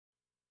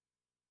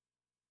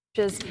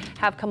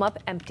have come up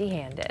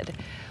empty-handed.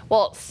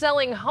 Well,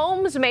 selling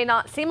homes may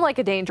not seem like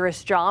a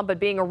dangerous job, but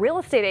being a real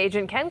estate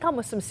agent can come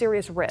with some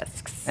serious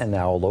risks. And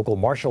now a local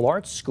martial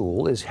arts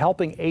school is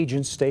helping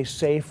agents stay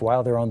safe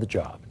while they're on the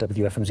job.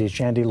 WFMZ's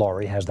Shandy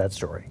Laurie has that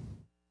story.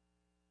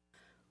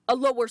 A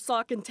Lower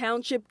Saucon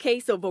Township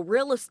case of a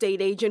real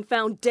estate agent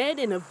found dead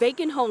in a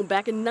vacant home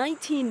back in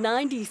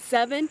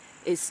 1997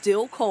 is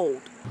still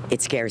cold.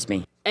 It scares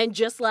me. And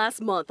just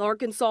last month,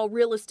 Arkansas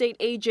real estate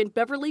agent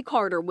Beverly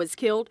Carter was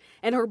killed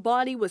and her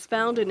body was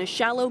found in a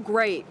shallow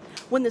grave.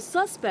 When the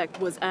suspect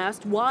was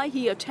asked why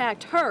he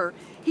attacked her,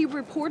 he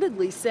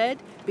reportedly said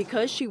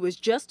because she was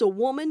just a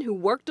woman who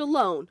worked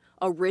alone,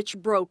 a rich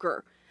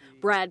broker.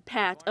 Brad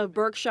Patt of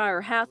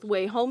Berkshire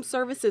Hathaway Home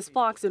Services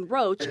Fox and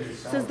Roach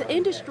says the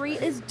industry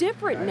is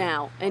different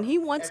now and he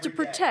wants to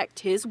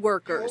protect his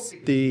workers.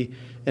 The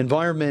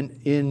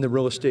environment in the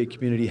real estate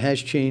community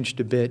has changed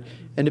a bit,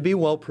 and to be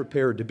well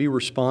prepared, to be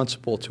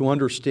responsible, to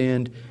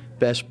understand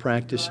best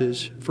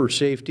practices for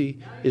safety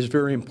is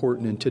very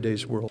important in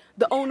today's world.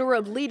 The owner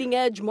of Leading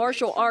Edge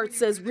Martial Arts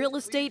says real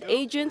estate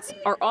agents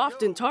are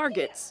often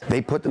targets.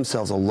 They put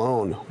themselves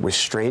alone with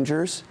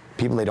strangers,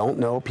 people they don't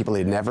know, people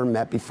they've never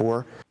met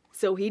before.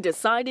 So he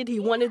decided he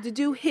wanted to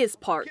do his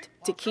part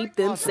to keep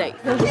them safe.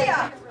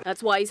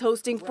 That's why he's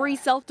hosting free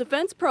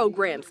self-defense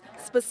programs,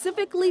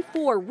 specifically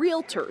for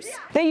realtors.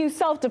 They use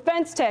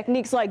self-defense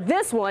techniques like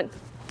this one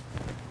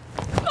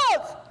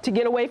to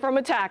get away from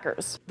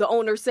attackers. The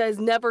owner says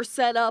never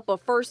set up a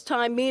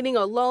first-time meeting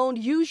alone,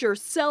 use your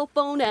cell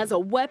phone as a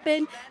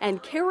weapon,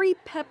 and carry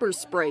pepper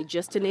spray,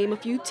 just to name a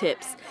few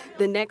tips.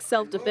 The next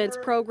self-defense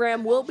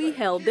program will be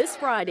held this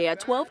Friday at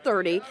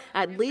 12:30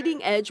 at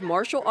Leading Edge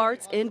Martial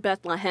Arts in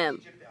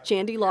Bethlehem.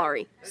 Shandy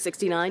Laurie,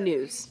 69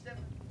 News.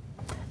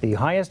 The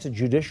highest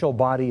judicial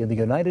body in the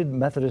United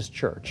Methodist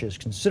Church is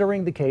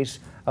considering the case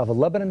of a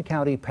Lebanon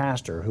County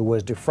pastor who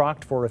was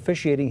defrocked for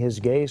officiating his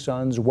gay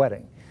son's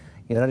wedding.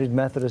 United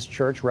Methodist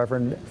Church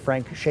Reverend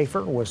Frank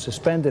Schaefer was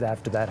suspended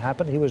after that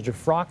happened. He was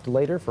defrocked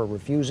later for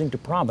refusing to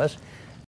promise